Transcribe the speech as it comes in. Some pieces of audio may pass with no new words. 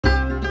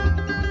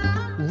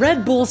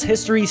Red Bull's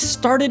history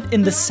started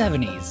in the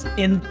 70s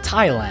in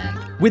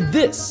Thailand with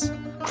this,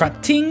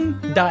 Krating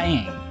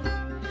Daeng.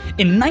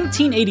 In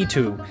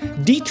 1982,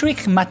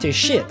 Dietrich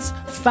Mateschitz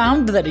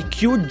found that it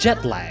cured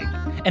jet lag,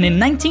 and in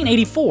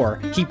 1984,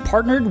 he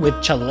partnered with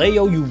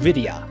Chaleo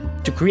Uvidia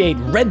to create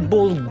Red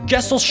Bull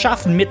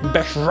Gesellschaft mit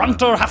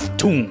beschränkter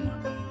Haftung.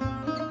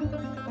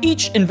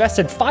 Each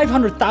invested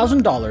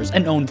 $500,000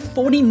 and owned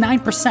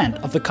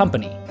 49% of the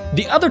company.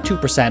 The other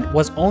 2%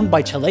 was owned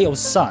by Chaleo's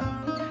son.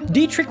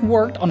 Dietrich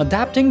worked on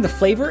adapting the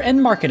flavor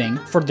and marketing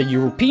for the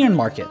European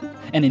market,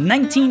 and in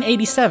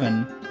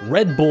 1987,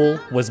 Red Bull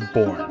was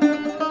born.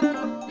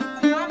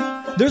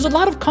 There's a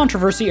lot of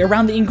controversy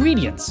around the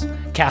ingredients.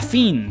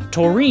 Caffeine,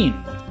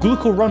 taurine,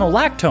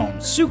 glucuronolactone,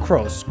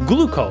 sucrose,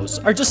 glucose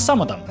are just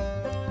some of them.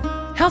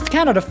 Health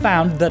Canada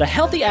found that a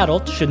healthy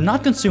adult should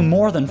not consume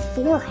more than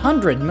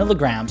 400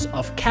 milligrams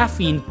of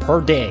caffeine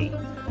per day.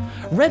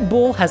 Red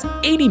Bull has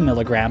 80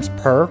 milligrams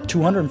per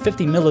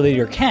 250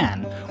 milliliter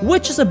can,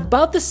 which is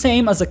about the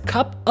same as a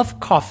cup of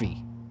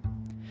coffee.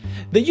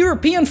 The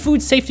European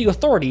Food Safety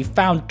Authority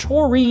found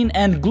taurine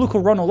and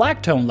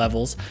glucuronolactone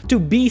levels to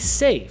be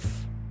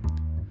safe.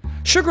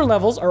 Sugar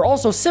levels are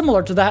also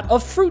similar to that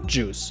of fruit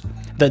juice,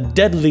 the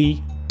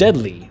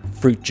deadly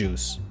fruit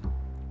juice.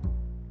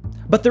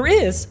 But there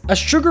is a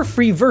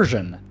sugar-free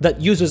version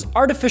that uses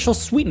artificial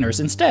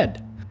sweeteners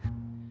instead.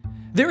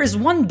 There is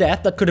one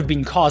death that could have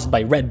been caused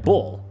by Red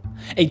Bull.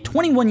 A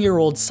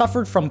 21-year-old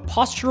suffered from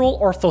postural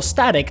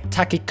orthostatic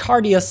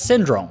tachycardia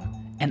syndrome,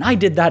 and I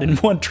did that in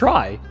one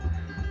try.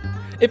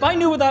 If I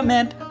knew what that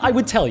meant, I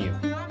would tell you.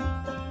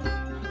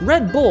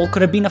 Red Bull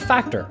could have been a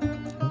factor,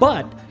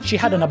 but she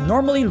had an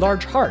abnormally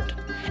large heart,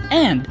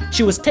 and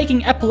she was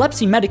taking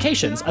epilepsy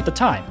medications at the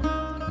time.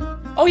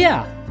 Oh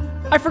yeah,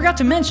 I forgot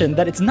to mention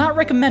that it's not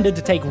recommended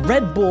to take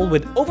Red Bull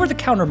with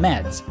over-the-counter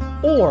meds,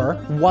 or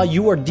while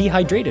you are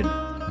dehydrated.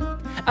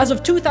 As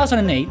of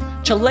 2008,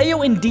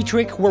 Chaleo and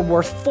Dietrich were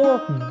worth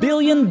 $4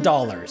 billion.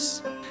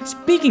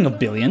 Speaking of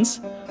billions,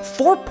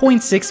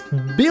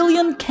 4.6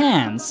 billion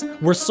cans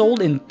were sold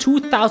in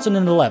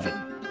 2011,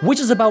 which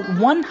is about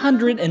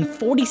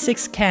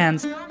 146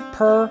 cans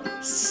per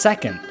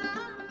second.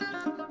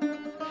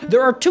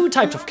 There are two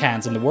types of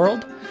cans in the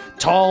world,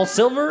 tall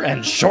silver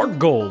and short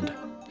gold.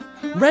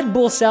 Red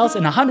Bull sells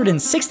in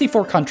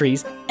 164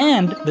 countries,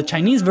 and the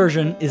Chinese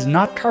version is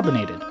not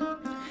carbonated.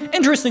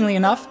 Interestingly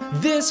enough,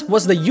 this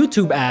was the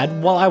YouTube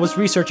ad while I was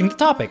researching the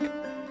topic.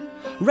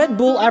 Red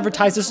Bull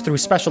advertises through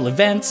special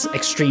events,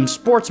 extreme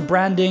sports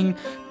branding,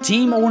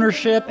 team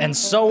ownership, and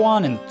so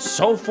on and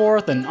so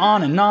forth and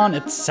on,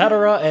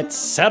 etc.,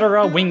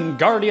 etc.,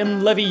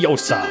 Wingardium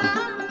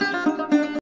Leviosa.